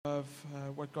of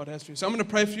what God has for you. So I'm going to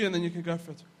pray for you and then you can go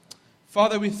for it.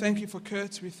 Father, we thank you for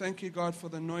Curt. We thank you, God, for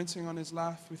the anointing on his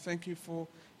life. We thank you for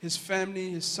his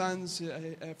family, his sons,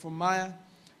 for Maya,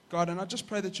 God. And I just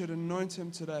pray that you'd anoint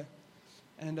him today.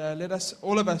 And let us,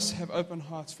 all of us, have open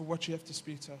hearts for what you have to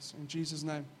speak to us. In Jesus'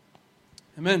 name.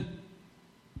 Amen.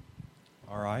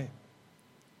 All right.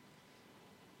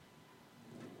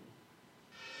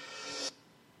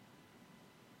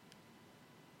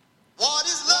 What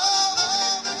is love?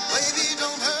 Baby,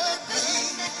 don't hurt me.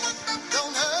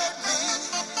 Don't hurt me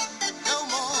no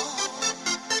more.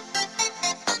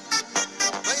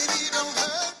 Baby, don't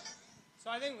hurt. So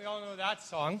I think we all know that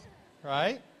song,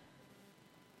 right?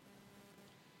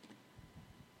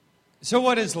 So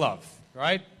what is love,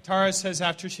 right? Tara says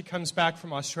after she comes back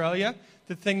from Australia,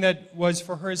 the thing that was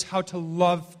for her is how to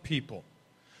love people.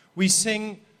 We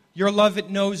sing, "Your love, it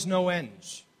knows no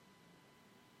ends."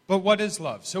 But what is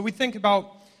love? So we think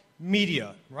about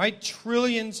media, right?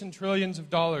 Trillions and trillions of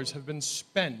dollars have been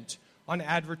spent on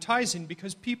advertising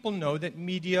because people know that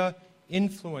media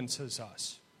influences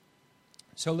us.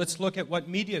 So let's look at what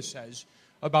media says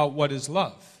about what is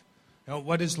love. You know,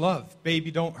 what is love?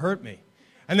 Baby, don't hurt me.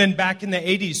 And then back in the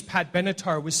 80s, Pat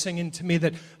Benatar was singing to me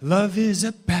that love is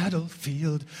a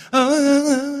battlefield. But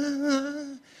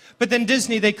then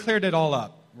Disney, they cleared it all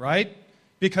up, right?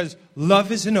 Because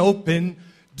love is an open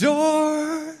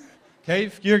door. Okay,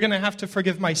 you're going to have to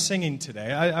forgive my singing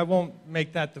today. I won't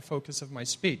make that the focus of my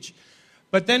speech.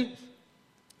 But then,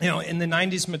 you know, in the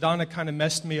 90s, Madonna kind of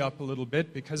messed me up a little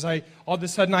bit because all of a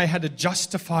sudden I had to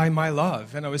justify my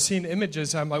love. And I was seeing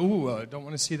images, I'm like, ooh, I don't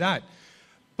want to see that.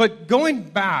 But going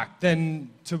back then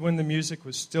to when the music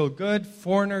was still good,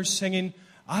 foreigners singing,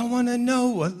 I want to know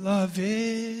what love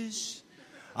is.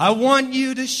 I want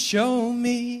you to show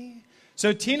me.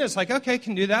 So Tina's like, okay,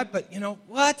 can do that, but, you know,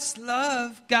 what's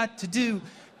love got to do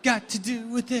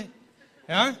with it?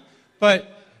 Yeah?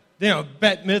 But, you know,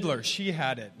 Bette Midler, she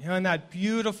had it. You know, in that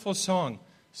beautiful song,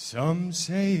 some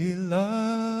say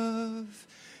love,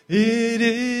 it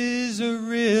is a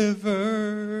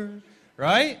river,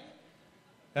 right?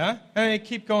 Yeah? And I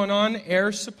keep going on.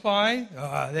 Air Supply,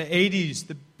 the 80s,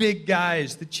 the big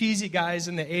guys, the cheesy guys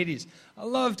in the 80s. I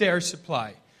loved Air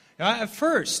Supply. At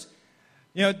first,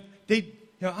 you know,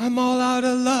 I'm all out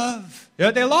of love. You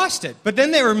know, they lost it. But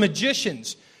then they were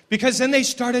magicians because then they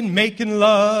started making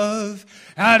love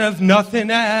out of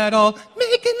nothing at all.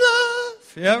 Making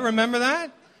love. Yeah, remember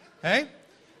that? Okay?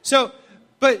 So,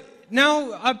 but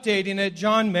now updating it,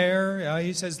 John Mayer,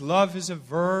 he says love is a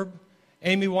verb.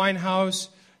 Amy Winehouse,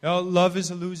 you know, love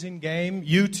is a losing game.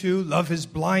 U2, love is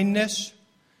blindness.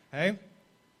 Okay?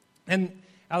 And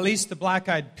at least the Black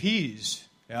Eyed Peas,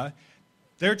 yeah,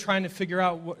 they're trying to figure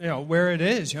out where it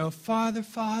is. You know, Father,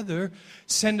 Father,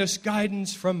 send us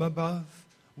guidance from above.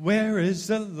 Where is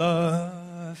the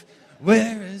love?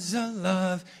 Where is the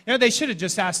love? You know, they should have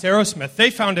just asked Aerosmith.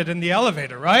 They found it in the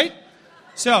elevator, right?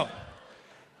 So,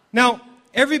 now,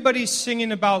 everybody's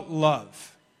singing about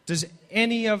love. Does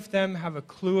any of them have a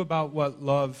clue about what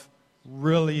love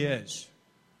really is?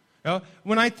 You know,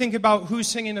 when I think about who's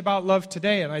singing about love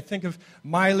today, and I think of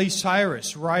Miley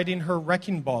Cyrus riding her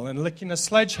wrecking ball and licking a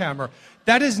sledgehammer,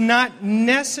 that is not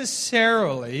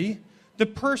necessarily the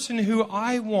person who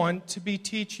I want to be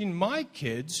teaching my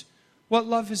kids what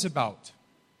love is about.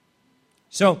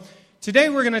 So, today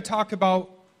we're going to talk about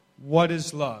what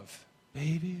is love.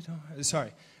 Baby, don't...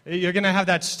 Sorry. You're going to have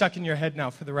that stuck in your head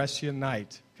now for the rest of your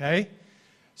night, okay?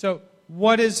 So,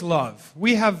 what is love?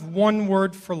 We have one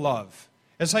word for love.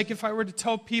 It's like if I were to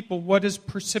tell people what is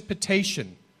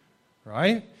precipitation,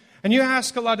 right? And you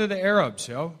ask a lot of the Arabs,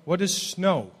 you know, what is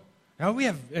snow? Now we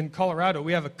have, in Colorado,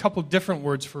 we have a couple different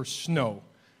words for snow.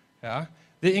 Yeah?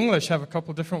 The English have a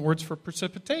couple different words for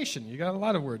precipitation. You got a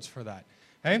lot of words for that.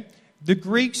 Okay? The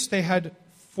Greeks, they had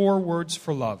 4 words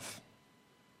for love.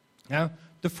 Yeah?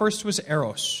 The first was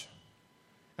eros.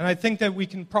 And I think that we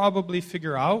can probably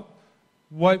figure out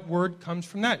what word comes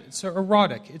from that. It's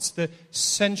erotic. It's the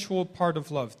sensual part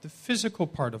of love, the physical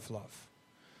part of love.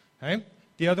 Okay?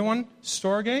 The other one,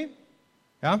 storge,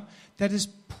 yeah? That is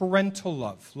parental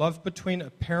love, love between a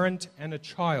parent and a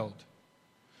child.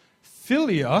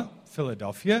 Philia,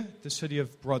 Philadelphia, the city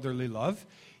of brotherly love,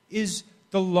 is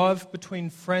the love between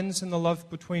friends and the love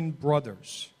between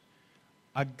brothers.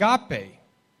 Agape,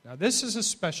 now this is a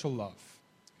special love.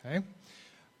 Okay?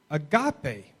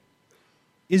 Agape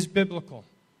is biblical.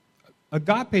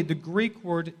 Agape, the Greek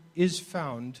word, is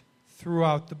found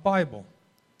throughout the Bible.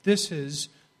 This is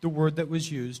the word that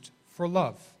was used for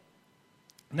love.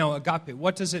 Now, agape,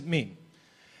 what does it mean?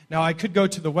 Now, I could go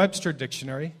to the Webster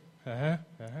Dictionary,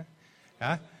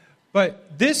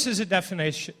 But this is a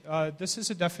definition. This is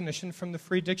a definition from the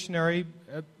Free Dictionary.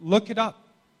 Look it up.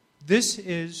 This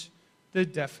is the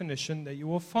definition that you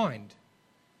will find.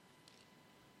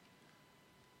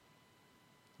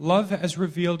 Love as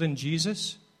revealed in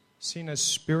Jesus, seen as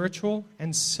spiritual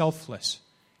and selfless,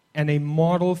 and a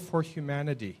model for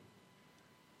humanity.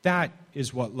 That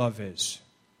is what love is.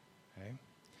 Okay?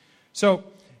 So,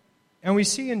 and we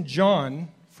see in John,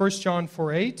 1 John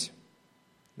 4:8.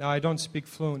 Now, I don't speak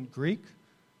fluent Greek,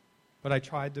 but I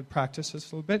tried to practice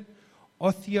this a little bit.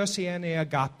 Othiosiane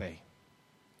agape.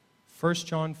 1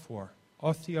 John 4.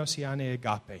 Othiosiane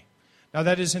agape. Now,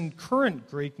 that is in current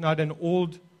Greek, not in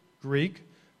old Greek,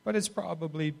 but it's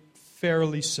probably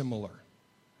fairly similar.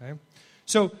 Okay?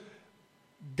 So,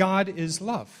 God is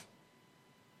love.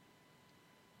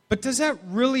 But does that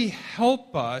really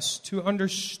help us to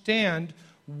understand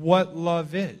what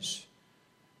love is?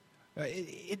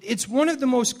 It's one of the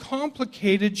most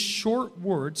complicated short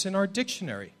words in our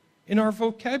dictionary, in our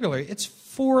vocabulary. It's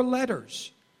 4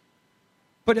 letters.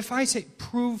 But if I say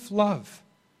prove love,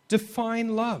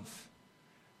 define love,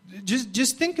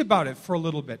 just think about it for a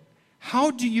little bit. How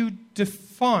do you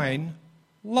define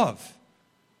love?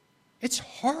 It's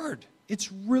hard.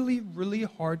 It's really, really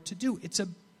hard to do. It's a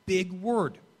big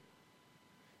word.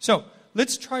 So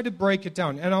let's try to break it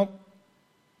down. And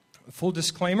full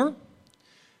disclaimer,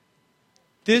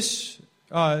 this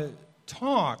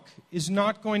talk is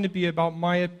not going to be about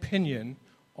my opinion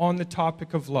on the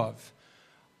topic of love.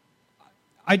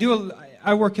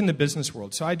 I work in the business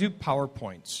world, so I do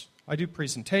PowerPoints. I do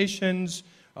presentations,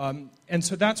 and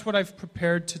so that's what I've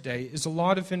prepared today, is a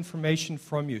lot of information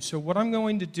from you. So what I'm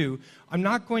going to do, I'm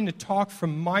not going to talk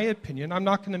from my opinion. I'm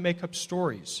not going to make up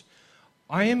stories.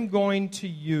 I am going to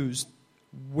use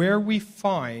where we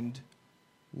find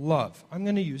love. I'm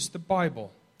going to use the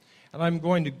Bible. And I'm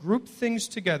going to group things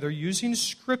together using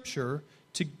Scripture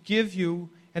to give you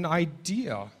an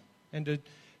idea and to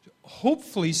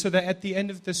hopefully so that at the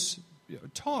end of this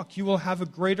talk you will have a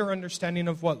greater understanding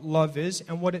of what love is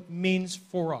and what it means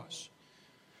for us.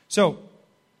 So,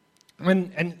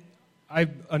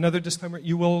 another disclaimer,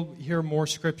 you will hear more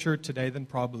Scripture today than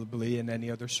probably in any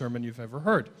other sermon you've ever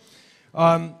heard.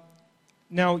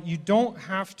 Now, you don't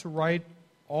have to write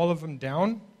all of them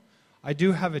down. I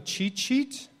do have a cheat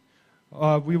sheet.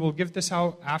 We will give this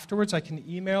out afterwards. I can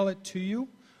email it to you.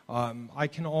 I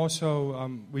can also,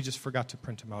 we just forgot to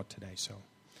print them out today, so.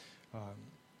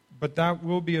 But that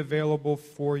will be available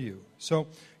for you. So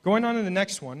going on to the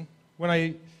next one,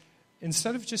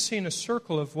 instead of just seeing a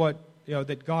circle of what,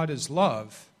 that God is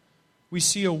love, we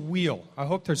see a wheel. I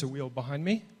hope there's a wheel behind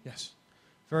me. Yes.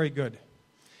 Very good.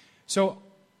 So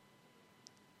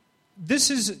this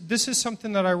is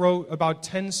something that I wrote about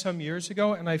 10 some years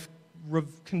ago, and I've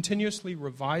continuously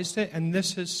revised it, and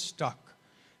this has stuck.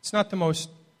 It's not the most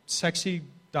sexy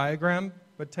diagram,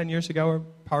 but 10 years ago,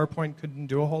 PowerPoint couldn't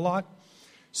do a whole lot.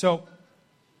 So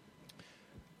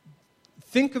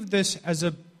think of this as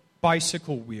a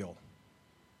bicycle wheel.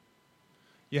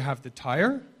 You have the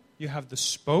tire, you have the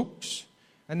spokes,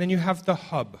 and then you have the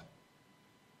hub.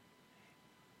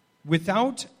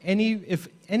 If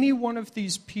any one of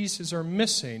these pieces are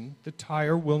missing, the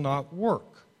tire will not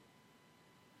work.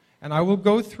 And I will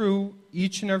go through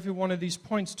each and every one of these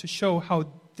points to show how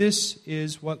this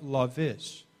is what love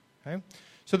is. Okay?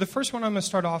 So the first one I'm going to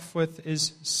start off with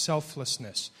is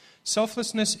selflessness.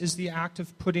 Selflessness is the act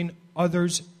of putting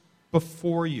others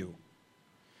before you.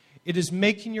 It is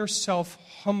making yourself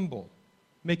humble,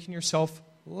 making yourself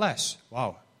less.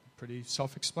 Wow, pretty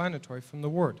self-explanatory from the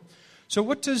word. So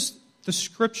what does the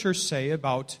Scripture say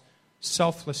about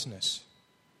selflessness?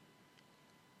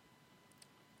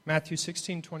 Matthew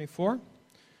 16:24.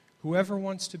 Whoever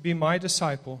wants to be my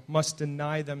disciple must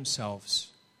deny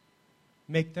themselves,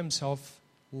 make themselves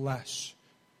less.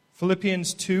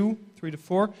 Philippians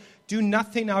 2:3-4. Do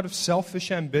nothing out of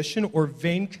selfish ambition or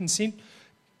vain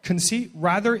conceit.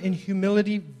 Rather, in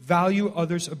humility, value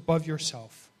others above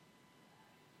yourself.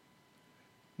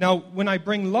 Now, when I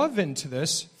bring love into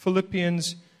this,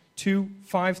 Philippians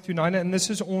 2:5-9, and this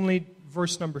is only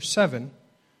verse number 7,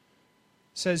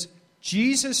 says,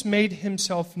 Jesus made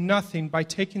himself nothing by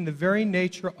taking the very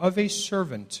nature of a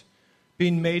servant,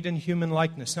 being made in human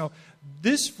likeness. Now,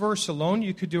 this verse alone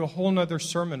you could do a whole other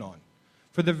sermon on,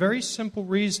 for the very simple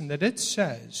reason that it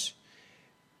says,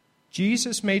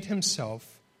 Jesus made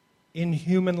himself in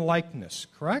human likeness,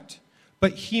 correct?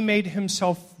 But he made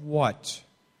himself what?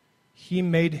 He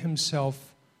made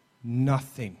himself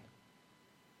nothing.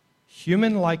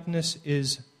 Human likeness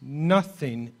is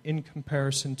nothing in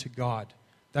comparison to God.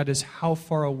 That is how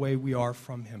far away we are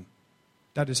from him.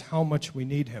 That is how much we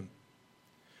need him.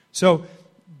 So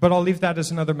but I'll leave that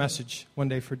as another message one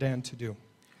day for Dan to do.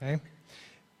 Okay?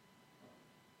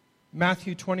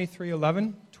 Matthew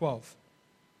 23:11, 12.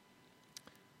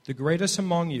 The greatest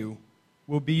among you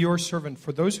will be your servant,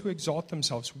 for those who exalt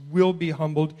themselves will be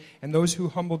humbled, and those who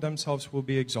humble themselves will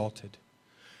be exalted.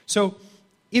 So,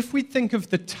 if we think of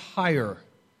the tire,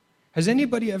 has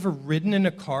anybody ever ridden in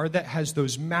a car that has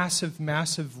those massive,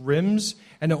 massive rims,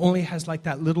 and it only has like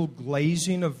that little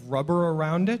glazing of rubber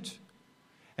around it?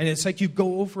 And it's like you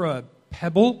go over a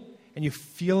pebble, and you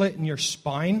feel it in your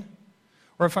spine?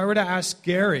 Or if I were to ask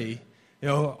Gary,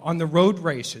 on the road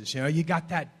races, you got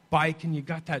that bike and you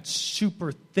got that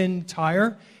super thin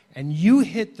tire, and you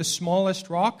hit the smallest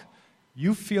rock,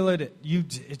 you feel it,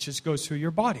 it just goes through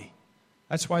your body.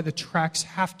 That's why the tracks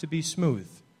have to be smooth.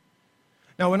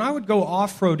 Now, when I would go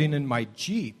off-roading in my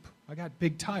Jeep, I got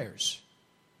big tires.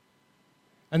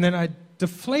 And then I'd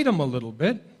deflate them a little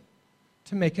bit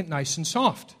to make it nice and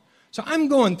soft. So I'm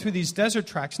going through these desert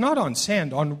tracks, not on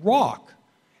sand, on rock,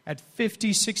 at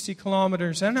 50, 60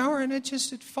 kilometers an hour, and it's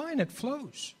fine, it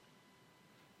flows.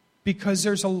 Because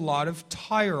there's a lot of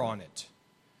tire on it.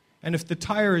 And if the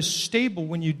tire is stable,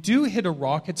 when you do hit a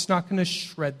rock, it's not going to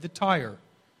shred the tire.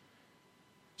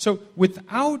 So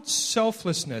without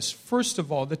selflessness, first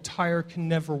of all, the tire can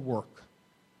never work.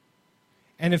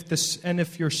 And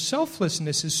if your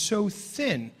selflessness is so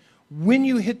thin, when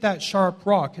you hit that sharp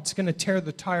rock, it's going to tear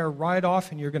the tire right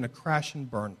off and you're going to crash and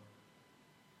burn.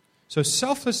 So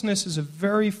selflessness is a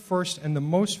very first and the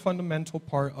most fundamental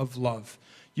part of love.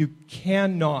 You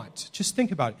cannot, just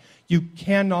think about it, you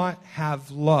cannot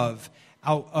have love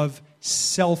out of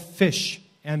selfish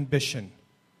ambition.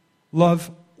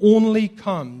 Love only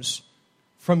comes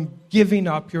from giving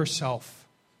up yourself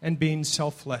and being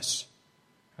selfless.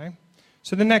 Okay?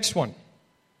 So the next one,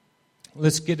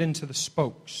 let's get into the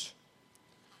spokes.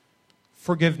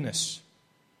 Forgiveness.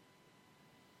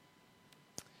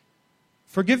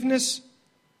 Forgiveness,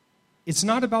 it's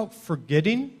not about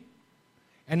forgetting,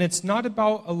 and it's not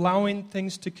about allowing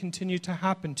things to continue to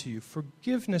happen to you.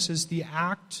 Forgiveness is the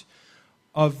act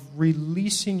of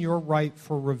releasing your right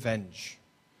for revenge.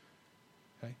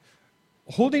 Okay?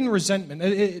 Holding resentment,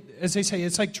 as they say,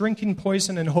 it's like drinking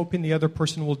poison and hoping the other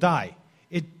person will die.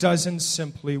 It doesn't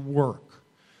simply work.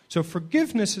 So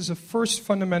forgiveness is a first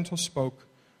fundamental spoke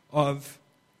of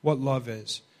what love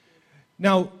is.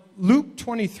 Now, Luke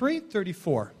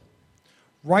 23:34.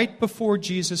 Right before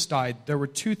Jesus died, there were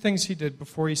two things he did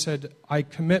before he said, I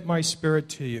commit my spirit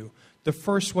to you. The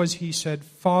first was he said,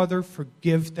 Father,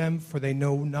 forgive them, for they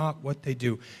know not what they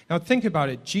do. Now think about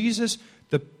it. Jesus,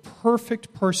 the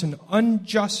perfect person,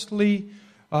 unjustly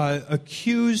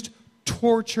accused,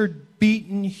 tortured,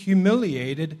 beaten,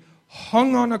 humiliated,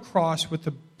 hung on a cross with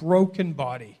a broken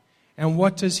body. And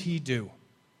what does he do?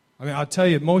 I'll tell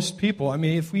you, most people,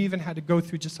 if we even had to go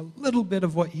through just a little bit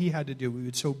of what he had to do,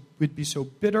 we'd be so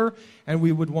bitter and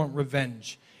we would want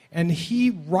revenge. And he,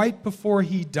 right before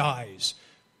he dies,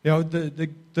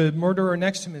 the murderer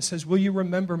next to him says, will you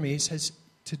remember me? He says,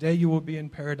 today you will be in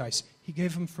paradise. He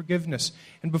gave him forgiveness.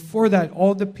 And before that,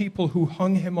 all the people who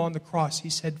hung him on the cross, he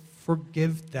said,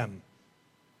 forgive them.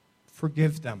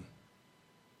 Forgive them.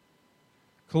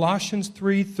 Colossians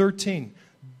 3:13.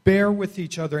 Bear with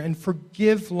each other and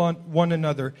forgive one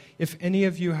another. If any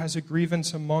of you has a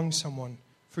grievance among someone,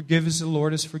 forgive as the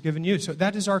Lord has forgiven you. So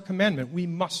that is our commandment. We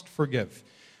must forgive.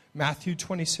 Matthew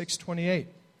 26:28.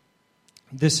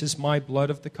 This is my blood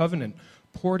of the covenant,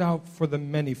 poured out for the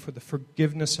many for the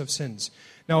forgiveness of sins.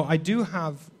 Now, I do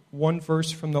have one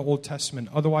verse from the Old Testament.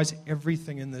 Otherwise,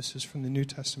 everything in this is from the New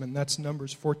Testament. And that's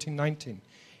Numbers 14:19.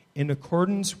 In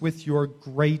accordance with your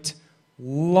great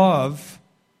love,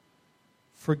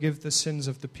 forgive the sins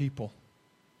of the people.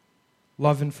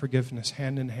 Love and forgiveness,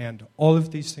 hand in hand. All of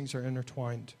these things are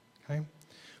intertwined. Okay?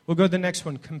 We'll go to the next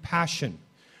one, compassion.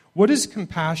 What is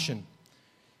compassion?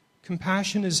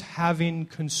 Compassion is having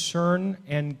concern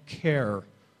and care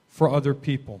for other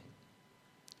people.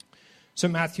 So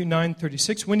Matthew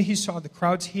 9:36, when he saw the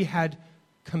crowds, he had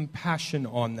compassion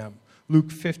on them. Luke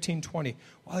 15:20,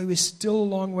 while he was still a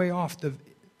long way off,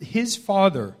 his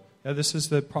father, this is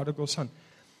the prodigal son,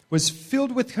 was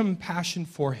filled with compassion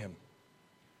for him.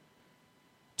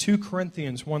 2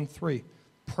 Corinthians 1:3.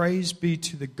 Praise be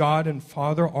to the God and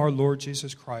Father, our Lord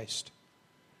Jesus Christ,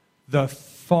 the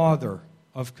Father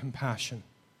of compassion.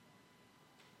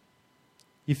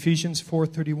 Ephesians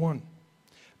 4:31.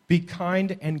 Be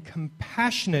kind and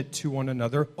compassionate to one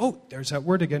another. Oh, there's that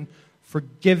word again.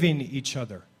 Forgiving each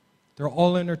other. They're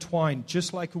all intertwined,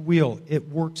 just like a wheel. It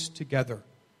works together.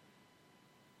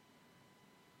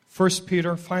 1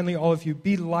 Peter, finally, all of you,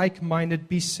 be like-minded,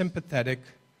 be sympathetic,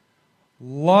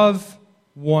 love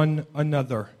one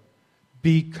another.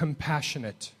 Be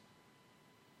compassionate.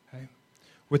 Okay?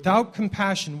 Without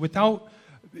compassion, without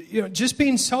just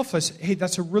being selfless, hey,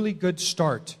 that's a really good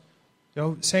start.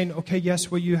 Saying, okay,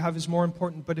 yes, what you have is more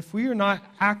important. But if we are not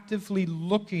actively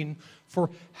looking for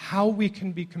how we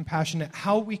can be compassionate,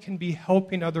 how we can be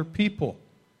helping other people,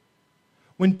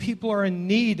 when people are in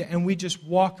need and we just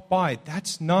walk by,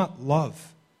 that's not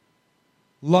love.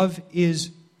 Love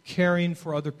is caring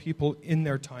for other people in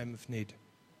their time of need.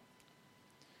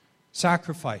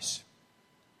 Sacrifice.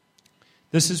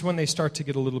 This is when they start to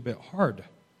get a little bit hard.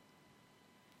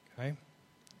 Okay?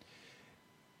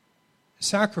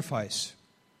 Sacrifice.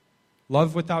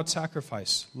 Love without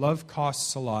sacrifice. Love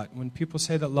costs a lot. When people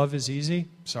say that love is easy,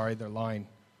 sorry, they're lying.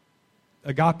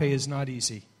 Agape is not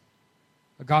easy.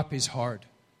 Agape is hard.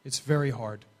 It's very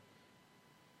hard.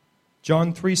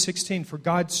 John 3:16, for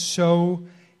God so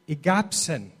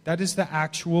agapsen. That is the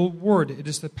actual word. It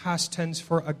is the past tense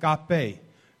for agape.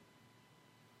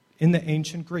 In the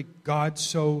ancient Greek, God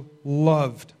so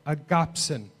loved,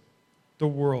 agapsen, the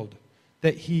world,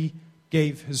 that he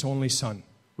gave his only son.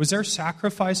 Was there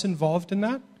sacrifice involved in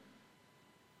that?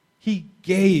 He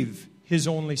gave his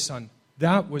only son.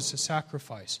 That was a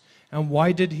sacrifice. And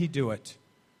why did he do it?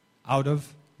 Out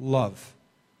of love.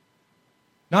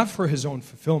 Not for his own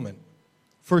fulfillment.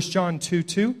 1 John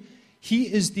 2:2,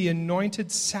 he is the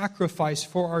anointed sacrifice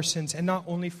for our sins, and not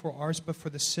only for ours, but for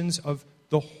the sins of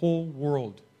the whole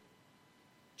world.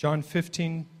 John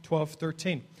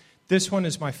 15:12-13. This one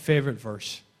is my favorite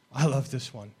verse. I love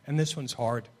this one, and this one's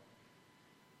hard.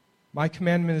 My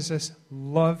commandment is this: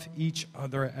 love each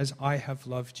other as I have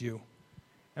loved you.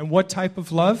 And what type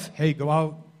of love? Hey, go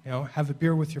out, have a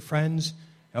beer with your friends,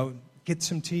 get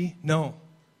some tea? No.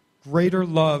 Greater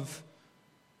love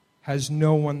has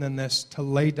no one than this, to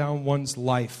lay down one's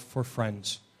life for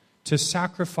friends. To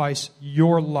sacrifice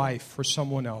your life for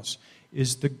someone else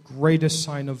is the greatest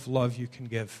sign of love you can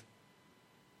give.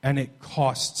 And it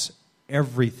costs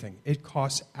everything. It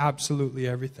costs absolutely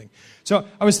everything. So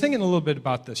I was thinking a little bit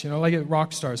about this. Like at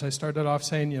rock stars, I started off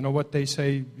saying, what they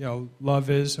say, love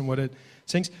is and what it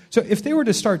sings. So if they were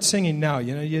to start singing now,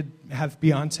 you'd have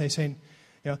Beyonce saying,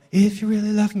 if you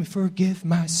really love me, forgive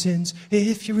my sins.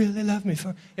 If you really love me,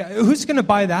 who's going to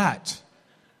buy that?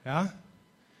 Yeah?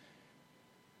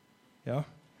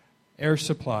 Air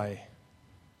Supply.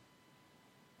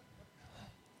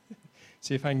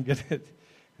 See if I can get it.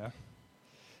 Yeah.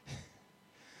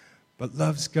 But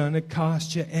love's going to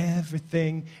cost you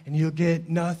everything, and you'll get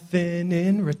nothing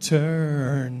in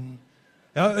return.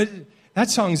 That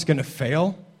song's going to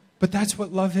fail, but that's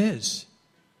what love is.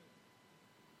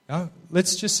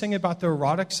 Let's just sing about the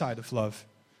erotic side of love.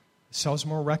 It sells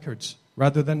more records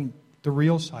rather than the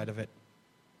real side of it.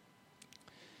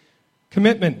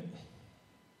 Commitment.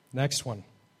 Next one.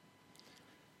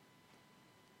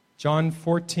 John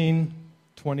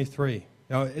 14:23.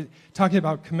 Talking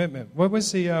about commitment. What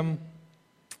was the...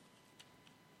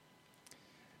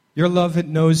 your love, it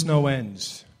knows no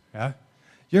ends. Yeah?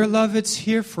 Your love, it's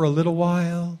here for a little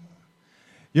while.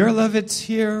 Your love, it's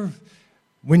here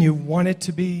when you want it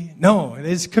to be. No, it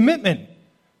is commitment.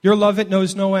 Your love, it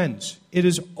knows no ends. It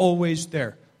is always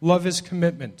there. Love is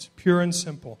commitment, pure and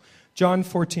simple. John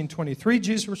 14:23,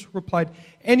 Jesus replied,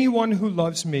 anyone who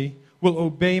loves me will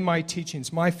obey my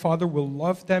teachings. My Father will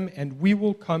love them, and we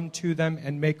will come to them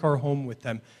and make our home with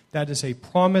them. That is a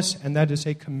promise, and that is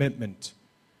a commitment.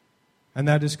 And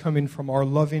that is coming from our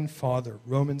loving Father.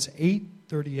 Romans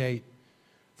 8:38.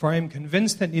 For I am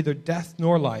convinced that neither death,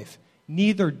 nor life,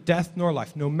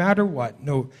 no matter what,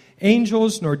 no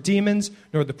angels, nor demons,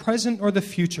 nor the present nor the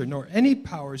future, nor any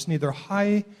powers, neither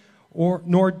high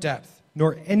nor depth,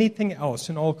 nor anything else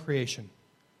in all creation,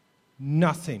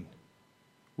 nothing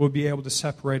will be able to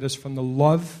separate us from the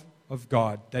love of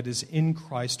God that is in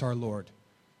Christ our Lord.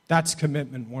 That's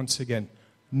commitment once again.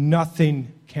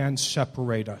 Nothing can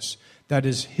separate us. That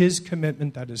is his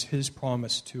commitment. That is his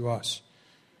promise to us.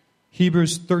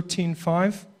 Hebrews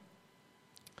 13:5.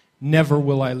 Never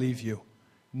will I leave you.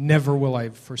 Never will I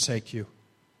forsake you.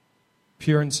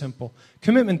 Pure and simple.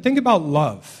 Commitment. Think about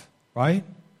love, right?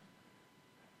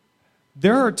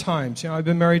 There are times, I've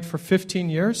been married for 15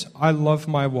 years. I love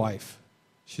my wife.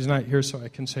 She's not here so I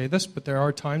can say this, but there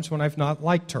are times when I've not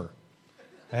liked her.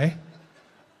 Okay?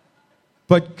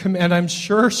 And I'm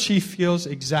sure she feels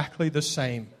exactly the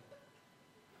same.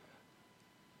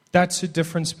 That's the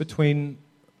difference between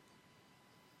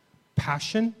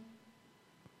passion,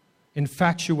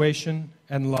 infatuation,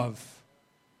 and love.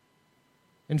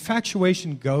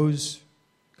 Infatuation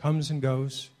comes and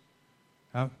goes.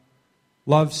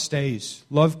 Love stays.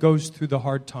 Love goes through the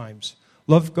hard times.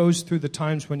 Love goes through the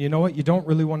times when, you know what, you don't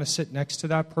really want to sit next to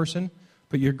that person,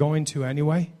 but you're going to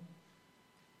anyway.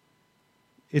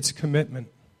 It's commitment.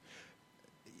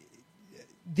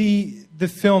 The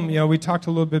film, we talked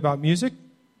a little bit about music.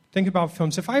 Think about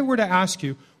films. If I were to ask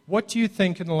you, what do you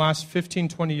think in the last 15,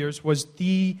 20 years was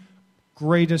the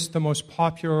greatest, the most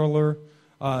popular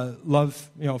love,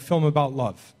 film about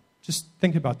love? Just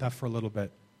think about that for a little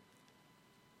bit.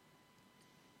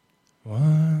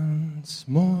 Once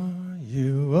more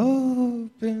you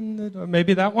open the door.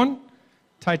 Maybe that one?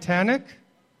 Titanic?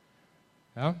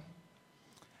 Yeah.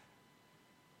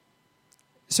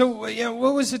 So,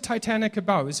 what was the Titanic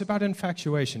about? It was about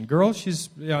infatuation. Girl,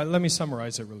 let me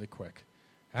summarize it really quick.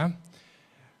 Yeah?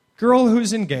 Girl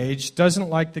who's engaged, doesn't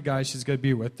like the guy she's going to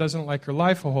be with, doesn't like her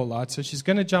life a whole lot, so she's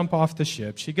going to jump off the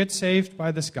ship. She gets saved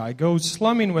by this guy, goes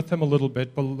slumming with him a little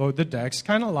bit below the decks,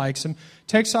 kind of likes him,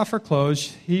 takes off her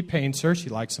clothes, he paints her, she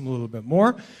likes him a little bit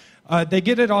more. They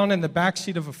get it on in the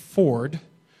backseat of a Ford,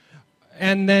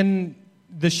 and then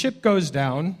the ship goes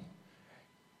down,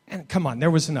 and come on,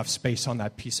 there was enough space on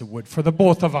that piece of wood for the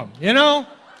both of them,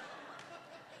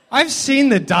 I've seen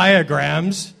the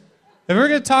diagrams. If we're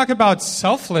going to talk about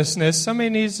selflessness, somebody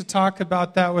needs to talk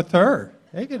about that with her.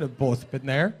 They could have both been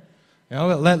there.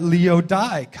 Let Leo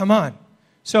die. Come on.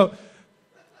 So,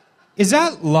 is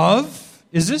that love?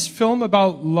 Is this film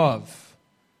about love?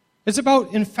 It's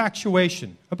about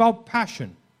infatuation, about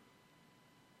passion.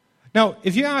 Now,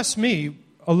 if you ask me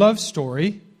a love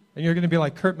story, and you're going to be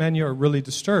like, Curt, man, you're really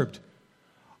disturbed.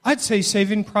 I'd say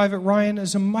Saving Private Ryan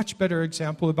is a much better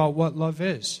example about what love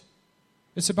is.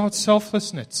 It's about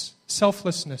selflessness.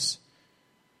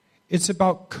 It's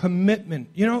about commitment.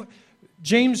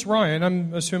 James Ryan,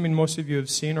 I'm assuming most of you have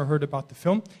seen or heard about the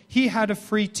film, he had a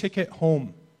free ticket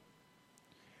home.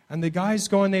 And the guys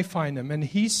go and they find him. And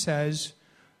he says,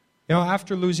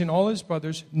 after losing all his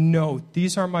brothers, no,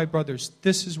 these are my brothers.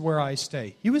 This is where I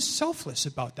stay. He was selfless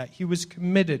about that. He was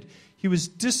committed. He was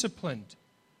disciplined.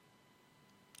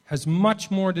 Has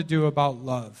much more to do about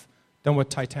love than what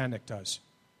Titanic does.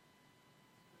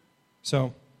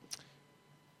 So,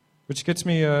 which gets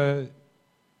me, I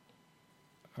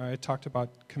talked about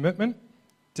commitment,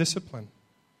 discipline.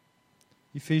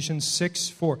 Ephesians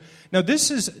 6:4. Now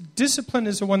discipline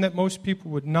is the one that most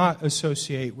people would not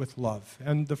associate with love.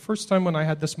 And the first time when I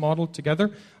had this model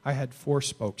together, I had 4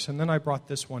 spokes, and then I brought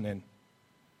this one in.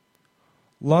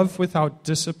 Love without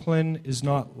discipline is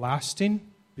not lasting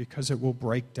because it will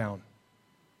break down.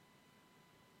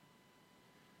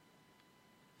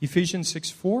 Ephesians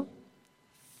 6:4.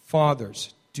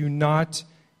 Fathers, do not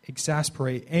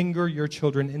exasperate, anger your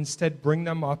children. Instead, bring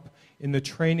them up in the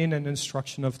training and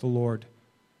instruction of the Lord.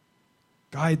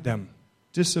 Guide them.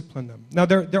 Discipline them. Now,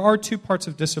 there are 2 parts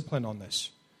of discipline on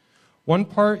this. One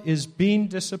part is being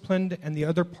disciplined, and the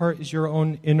other part is your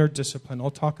own inner discipline.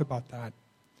 I'll talk about that.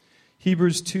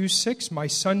 Hebrews 2:6, my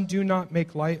son, do not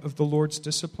make light of the Lord's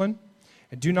discipline,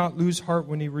 and do not lose heart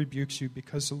when he rebukes you,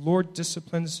 because the Lord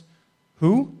disciplines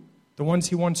who? The ones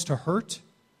he wants to hurt?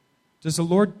 Does the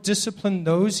Lord discipline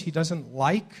those he doesn't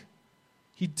like?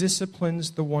 He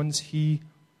disciplines the ones he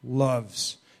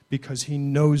loves because he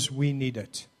knows we need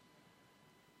it.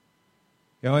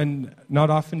 And not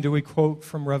often do we quote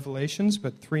from Revelations,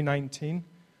 but 3:19,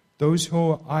 those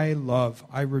who I love,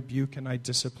 I rebuke and I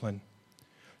discipline.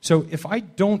 So if I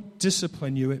don't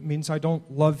discipline you, it means I don't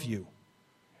love you.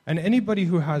 And anybody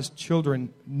who has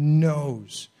children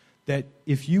knows that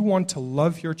if you want to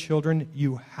love your children,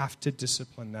 you have to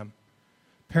discipline them.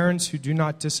 Parents who do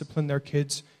not discipline their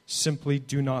kids simply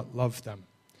do not love them.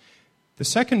 The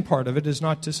second part of it is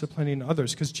not disciplining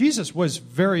others, because Jesus was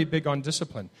very big on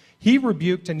discipline. He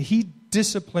rebuked and he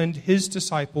disciplined his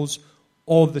disciples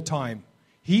all the time.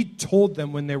 He told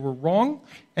them when they were wrong,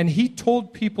 and he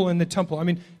told people in the temple.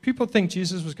 People think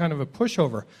Jesus was kind of a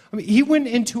pushover. He went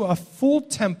into a full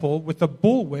temple with a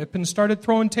bullwhip and started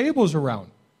throwing tables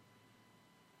around.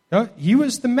 He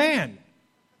was the man.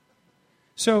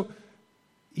 So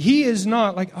he is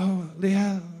not like,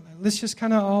 let's just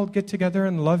kind of all get together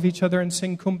and love each other and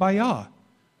sing Kumbaya.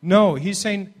 No, he's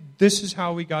saying this is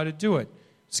how we got to do it.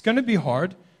 It's going to be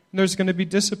hard, and there's going to be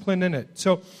discipline in it.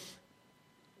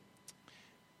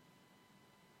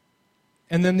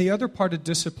 And then the other part of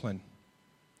discipline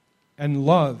and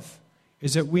love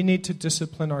is that we need to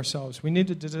discipline ourselves. We need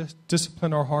to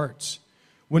discipline our hearts.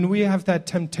 When we have that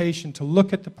temptation to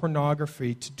look at the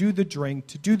pornography, to do the drink,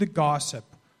 to do the gossip,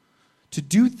 to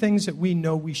do things that we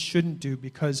know we shouldn't do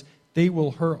because they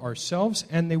will hurt ourselves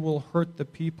and they will hurt the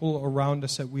people around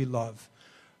us that we love.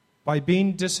 By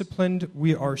being disciplined,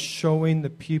 we are showing the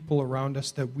people around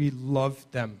us that we love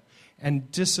them.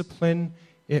 And discipline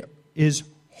is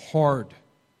hard.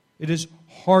 It is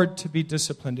hard to be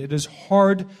disciplined. It is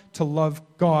hard to love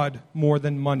God more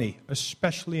than money,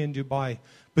 especially in Dubai.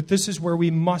 But this is where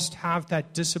we must have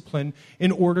that discipline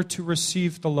in order to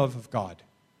receive the love of God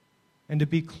and to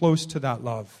be close to that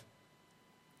love.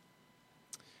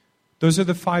 Those are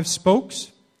the 5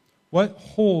 spokes. What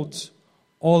holds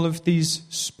all of these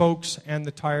spokes and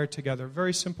the tire together?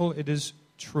 Very simple. It is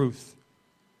truth.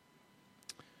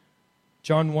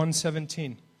 John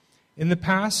 1:17. In the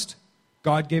past,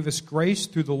 God gave us grace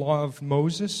through the law of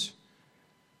Moses.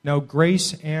 Now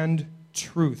grace and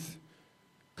truth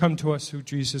come to us through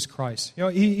Jesus Christ. You know,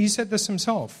 he said this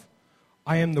himself.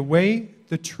 I am the way,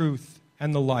 the truth,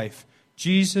 and the life.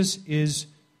 Jesus is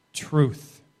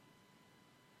truth.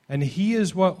 And he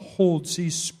is what holds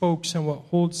these spokes and what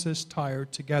holds this tire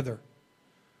together.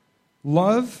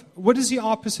 Love, what is the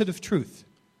opposite of truth?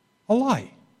 A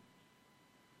lie.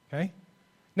 Okay?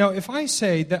 Now, if I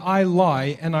say that I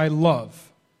lie and I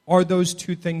love, are those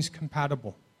two things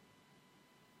compatible?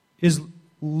 Is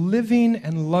living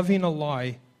and loving a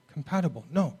lie compatible?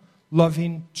 No.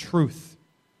 Loving truth.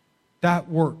 That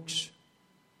works.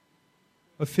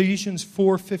 Ephesians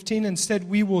 4:15, instead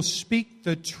we will speak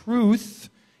the truth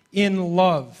in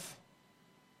love.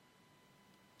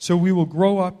 So we will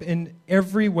grow up in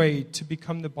every way to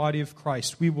become the body of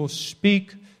Christ. We will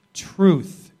speak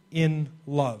truth in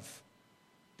love.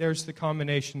 There's the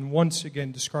combination, once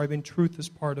again, describing truth as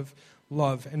part of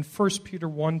love. And 1 Peter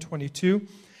 1:22,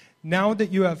 now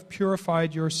that you have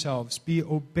purified yourselves, be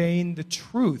obeying the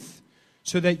truth.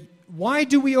 So that, why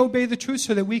do we obey the truth?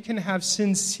 So that we can have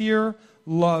sincere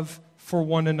love for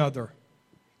one another.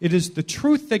 It is the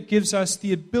truth that gives us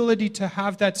the ability to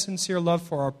have that sincere love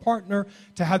for our partner,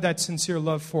 to have that sincere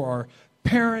love for our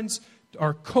parents,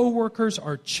 our co-workers,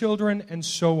 our children, and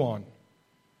so on.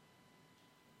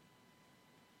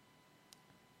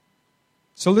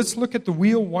 So let's look at the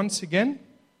wheel once again,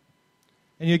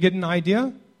 and you get an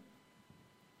idea.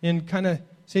 And kind of,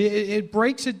 see, it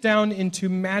breaks it down into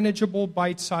manageable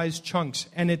bite-sized chunks,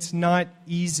 and it's not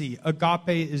easy. Agape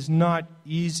is not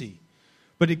easy.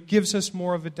 But it gives us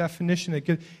more of a definition.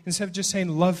 Instead of just saying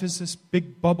love is this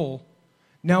big bubble,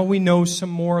 now we know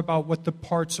some more about what the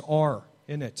parts are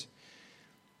in it.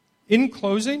 In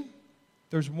closing,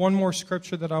 there's one more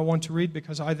scripture that I want to read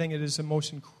because I think it is the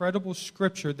most incredible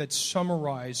scripture that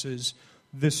summarizes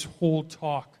this whole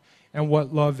talk and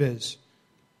what love is.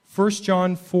 1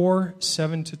 John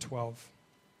 4:7-12.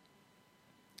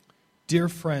 Dear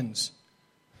friends,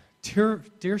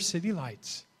 dear city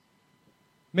lights,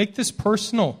 make this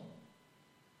personal.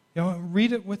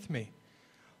 Read it with me.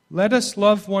 Let us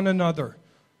love one another,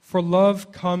 for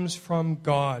love comes from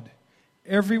God.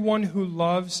 Everyone who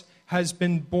loves has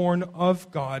been born of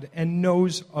God and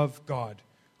knows of God.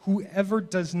 Whoever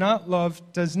does not love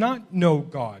does not know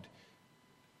God.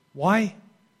 Why?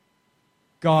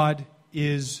 God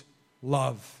is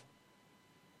love.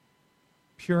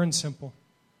 Pure and simple.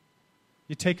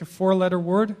 You take a 4-letter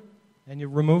word and you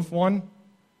remove one,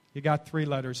 you got 3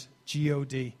 letters,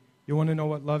 G-O-D. You want to know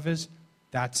what love is?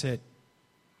 That's it.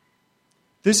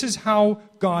 This is how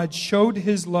God showed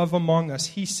his love among us.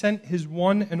 He sent his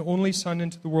one and only Son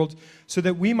into the world so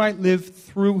that we might live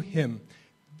through him.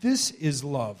 This is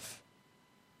love,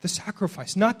 the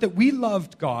sacrifice. Not that we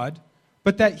loved God,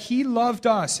 but that he loved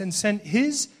us and sent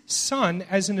his Son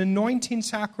as an anointing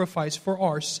sacrifice for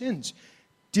our sins.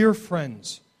 Dear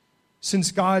friends,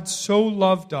 since God so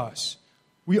loved us,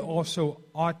 we also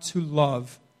ought to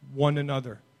love one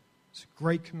another. It's a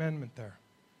great commandment there.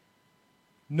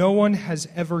 No one has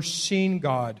ever seen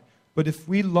God, but if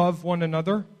we love one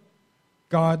another,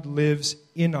 God lives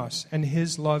in us, and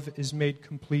his love is made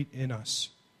complete in us.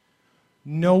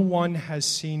 No one has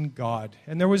seen God.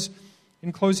 And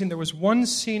in closing, there was one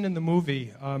scene in the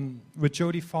movie with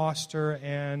Jodie Foster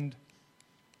and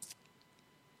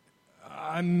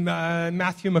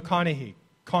Matthew McConaughey,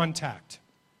 Contact,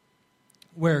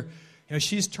 where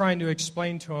she's trying to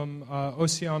explain to him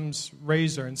Occam's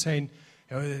razor and saying,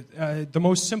 the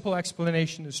most simple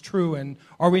explanation is true, and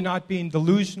are we not being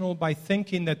delusional by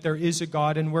thinking that there is a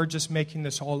God and we're just making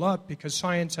this all up because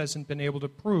science hasn't been able to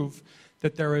prove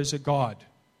that there is a God?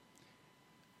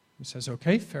 He says,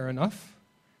 okay, fair enough.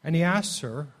 And he asks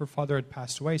her father had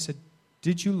passed away, he said,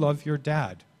 did you love your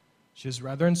dad? She was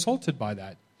rather insulted by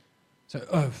that.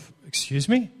 So, excuse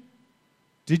me?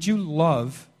 Did you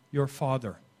love your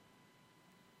father?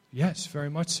 Yes, very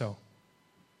much so.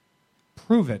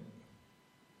 Prove it.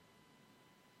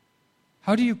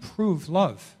 How do you prove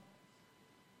love?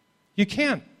 You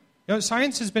can't.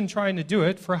 Science has been trying to do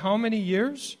it for how many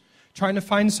years? Trying to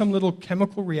find some little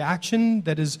chemical reaction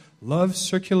that is love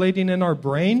circulating in our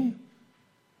brain?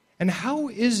 And how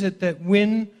is it that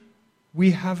when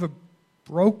we have a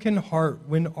broken heart,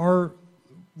 when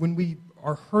we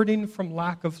are hurting from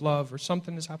lack of love or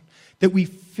something has happened, that we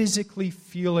physically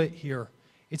feel it here?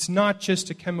 It's not just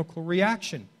a chemical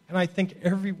reaction. And I think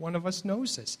every one of us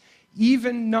knows this.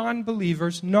 Even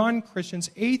non-believers, non-Christians,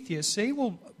 atheists, they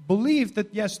will believe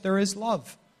that, yes, there is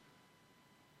love.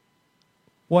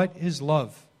 What is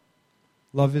love?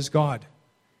 Love is God.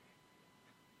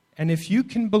 And if you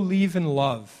can believe in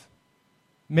love,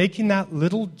 making that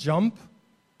little jump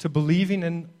to believing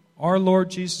in our Lord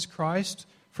Jesus Christ,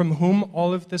 from whom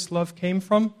all of this love came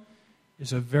from,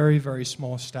 is a very, very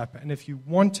small step. And if you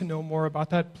want to know more about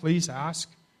that, please ask.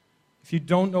 If you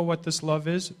don't know what this love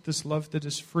is, this love that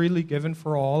is freely given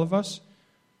for all of us,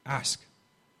 ask.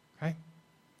 Okay?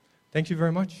 Thank you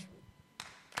very much.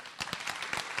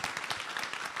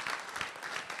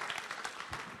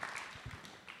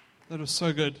 That was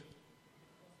so good.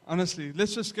 Honestly,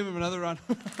 let's just give him another round.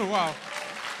 Wow.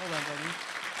 Hold on, buddy.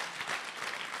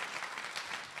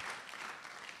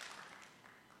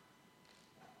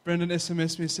 Brendan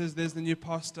SMS'd me, says there's the new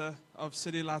pastor of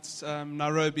City Lights,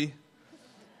 Nairobi.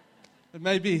 It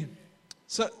may be.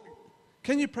 So,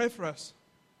 can you pray for us?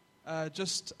 I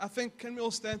think, can we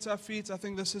all stand to our feet? I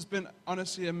think this has been,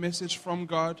 honestly, a message from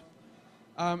God.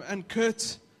 And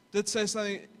Curt did say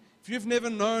something. If you've never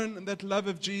known that love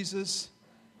of Jesus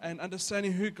and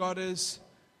understanding who God is,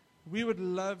 we would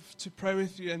love to pray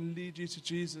with you and lead you to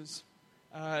Jesus.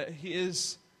 He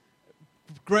is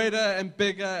greater and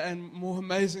bigger and more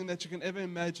amazing than you can ever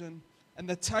imagine. And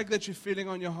the tug that you're feeling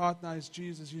on your heart now is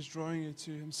Jesus. He's drawing you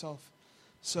to himself.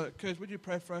 So, Curt, would you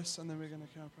pray for us, and then we're going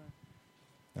to come pray.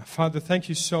 Now, Father, thank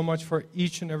you so much for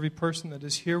each and every person that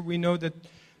is here. We know that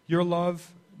your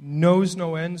love knows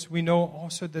no ends. We know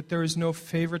also that there is no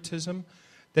favoritism,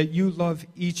 that you love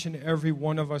each and every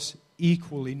one of us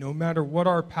equally, no matter what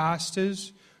our past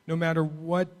is, no matter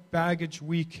what baggage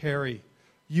we carry.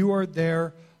 You are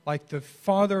there like the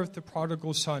father of the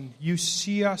prodigal son. You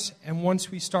see us, and once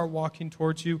we start walking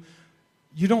towards you,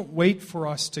 you don't wait for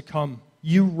us to come.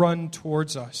 You run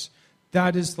towards us.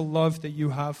 That is the love that you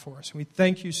have for us. And we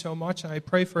thank you so much, and I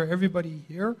pray for everybody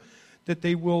here that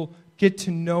they will get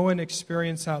to know and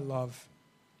experience that love.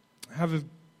 Have a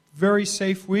very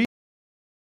safe week.